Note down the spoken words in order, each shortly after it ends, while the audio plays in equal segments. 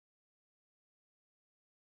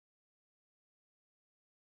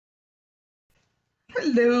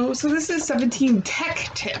Hello, so this is 17 tech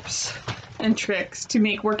tips and tricks to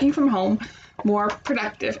make working from home more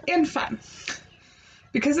productive and fun.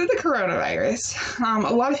 Because of the coronavirus,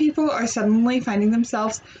 a lot of people are suddenly finding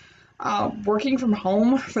themselves working from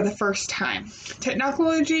home for the first time.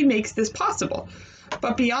 Technology makes this possible,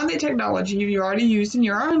 but beyond the technology you already use in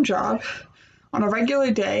your own job on a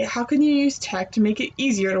regular day, how can you use tech to make it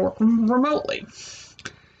easier to work remotely?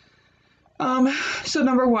 So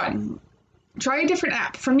number one, try a different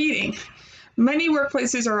app for meeting. Many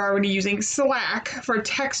workplaces are already using Slack for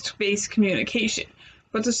text-based communication,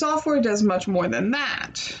 but the software does much more than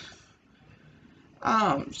that.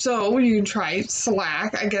 So you can try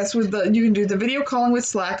Slack, I guess, you can do the video calling with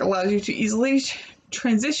Slack, allows you to easily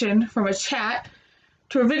transition from a chat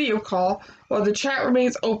to a video call while the chat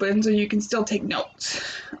remains open so you can still take notes.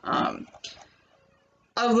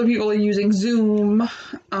 Other people are using Zoom.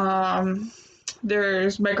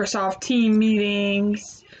 There's Microsoft Team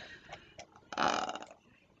meetings.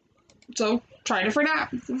 So try a different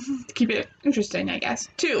app to keep it interesting, I guess.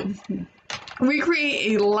 2,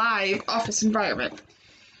 recreate a live office environment.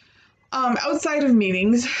 Outside of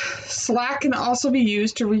meetings, Slack can also be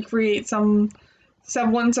used to recreate some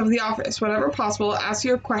semblance of the office. Whenever possible, ask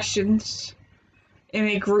your questions in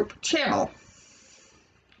a group channel.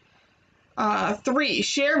 3,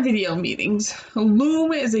 share video meetings.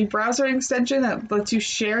 Loom is a browser extension that lets you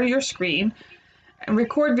share your screen and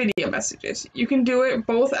record video messages. You can do it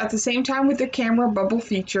both at the same time with the camera bubble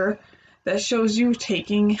feature that shows you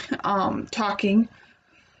talking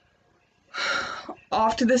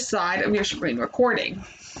off to the side of your screen recording.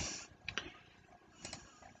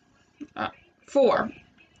 4,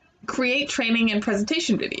 create training and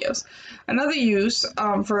presentation videos. Another use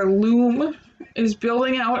for Loom is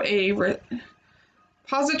building out a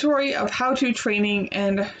repository of how-to training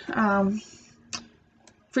and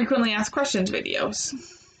frequently asked questions videos.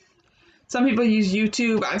 Some people use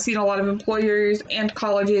YouTube. I've seen a lot of employers and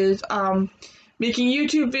colleges making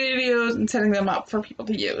YouTube videos and setting them up for people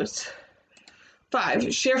to use.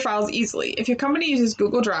 5, share files easily. If your company uses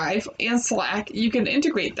Google Drive and Slack, you can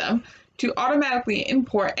integrate them to automatically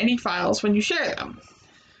import any files when you share them.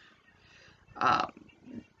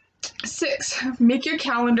 6, make your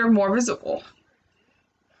calendar more visible.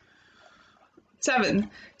 7,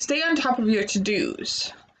 stay on top of your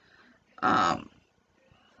to-dos.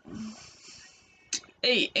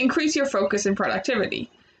 8, increase your focus and productivity.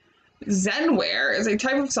 Zenware is a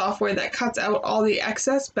type of software that cuts out all the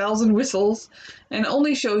excess bells and whistles and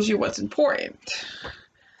only shows you what's important.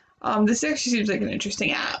 This actually seems like an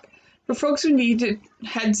interesting app. For folks who need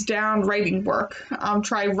heads down writing work,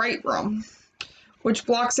 try Writeroom, which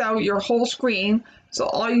blocks out your whole screen so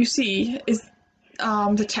all you see is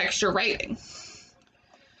the text you're writing.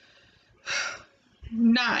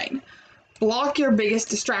 9, block your biggest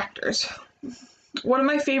distractors. One of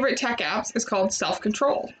my favorite tech apps is called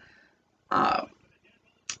Self-Control. I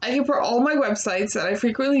can put all my websites that I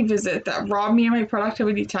frequently visit that rob me of my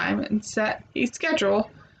productivity time and set a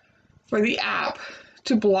schedule for the app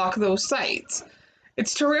to block those sites.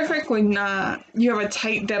 It's terrific when you have a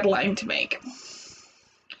tight deadline to make.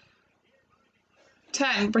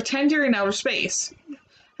 10, pretend you're in outer space.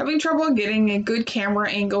 Having trouble getting a good camera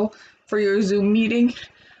angle for your Zoom meeting?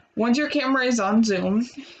 Once your camera is on Zoom,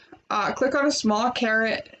 click on a small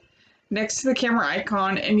caret next to the camera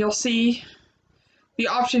icon and you'll see the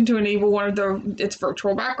option to enable one of its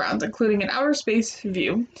virtual backgrounds, including an outer space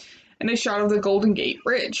view and a shot of the Golden Gate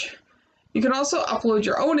Bridge. You can also upload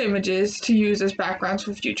your own images to use as backgrounds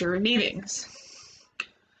for future meetings.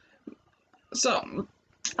 So,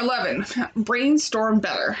 11, brainstorm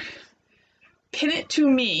better. Pin It To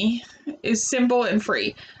Me is simple and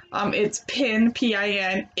free. It's pin,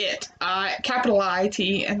 P-I-N, it, capital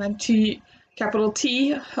I-T, and then capital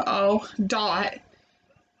T-O dot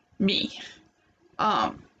me.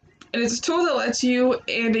 And it's a tool that lets you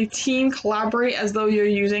and a team collaborate as though you're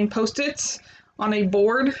using Post-its on a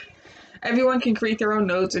board. Everyone can create their own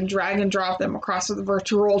notes and drag and drop them across the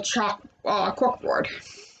virtual corkboard.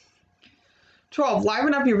 12,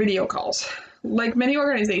 liven up your video calls. Like many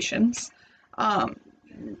organizations, a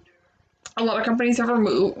lot of companies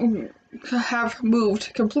have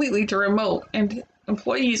moved completely to remote, and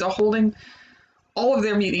employees are holding all of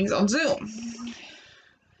their meetings on Zoom.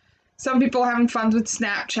 Some people are having fun with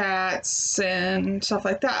Snapchats and stuff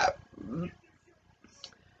like that.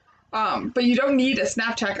 But you don't need a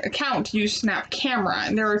Snapchat account to use Snap Camera,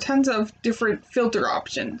 and there are tons of different filter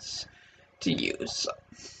options to use.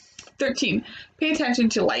 13, pay attention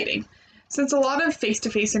to lighting. Since a lot of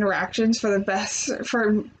face-to-face interactions for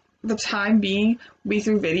the time being will be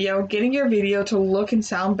through video. Getting your video to look and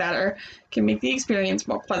sound better can make the experience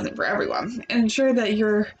more pleasant for everyone and ensure that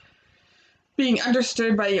you're being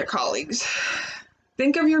understood by your colleagues.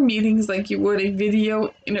 Think of your meetings like you would a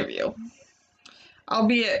video interview,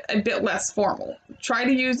 albeit a bit less formal. Try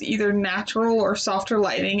to use either natural or softer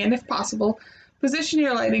lighting, and if possible, position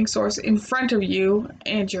your lighting source in front of you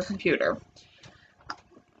and your computer.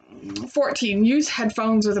 14, use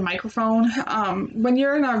headphones with a microphone. When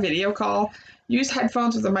you're in our video call, use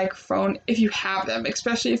headphones with a microphone if you have them,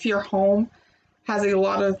 especially if your home has a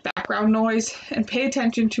lot of background noise, and pay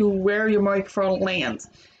attention to where your microphone lands.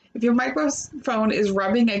 If your microphone is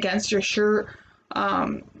rubbing against your shirt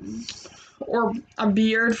or a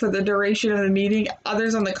beard for the duration of the meeting,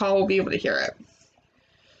 others on the call will be able to hear it.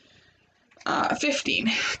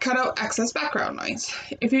 15, cut out excess background noise.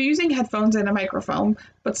 If you're using headphones and a microphone,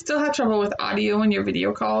 but still have trouble with audio in your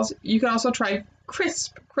video calls, you can also try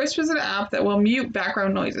Krisp. Krisp is an app that will mute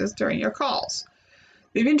background noises during your calls.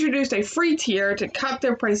 They've introduced a free tier to cut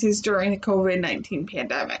their prices during the COVID-19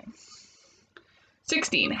 pandemic.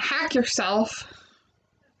 16, hack yourself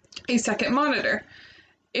a second monitor.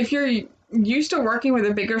 If you're used to working with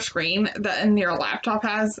a bigger screen than your laptop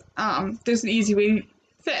has, there's an easy way to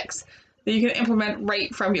fix that you can implement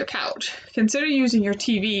right from your couch. Consider using your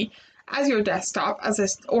TV as your desktop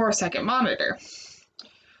or a second monitor.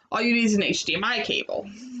 All you need is an HDMI cable.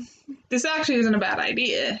 This actually isn't a bad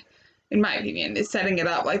idea, in my opinion, is setting it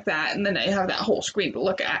up like that, and then you have that whole screen to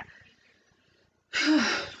look at.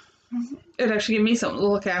 It'd actually give me something to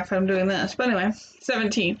look at if I'm doing this. But anyway,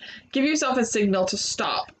 17, give yourself a signal to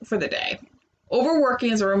stop for the day.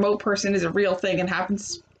 Overworking as a remote person is a real thing and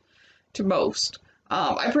happens to most.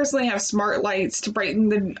 I personally have smart lights to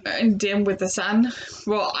brighten and dim with the sun.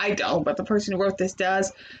 Well, I don't, but the person who wrote this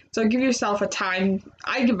does. So give yourself a time.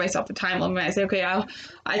 I give myself a time limit. I say, okay,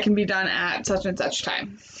 I can be done at such and such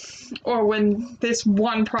time. Or when this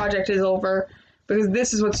one project is over, because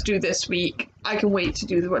this is what's due this week, I can wait to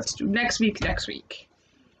do what's due next week.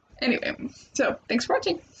 Anyway, so thanks for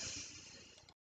watching.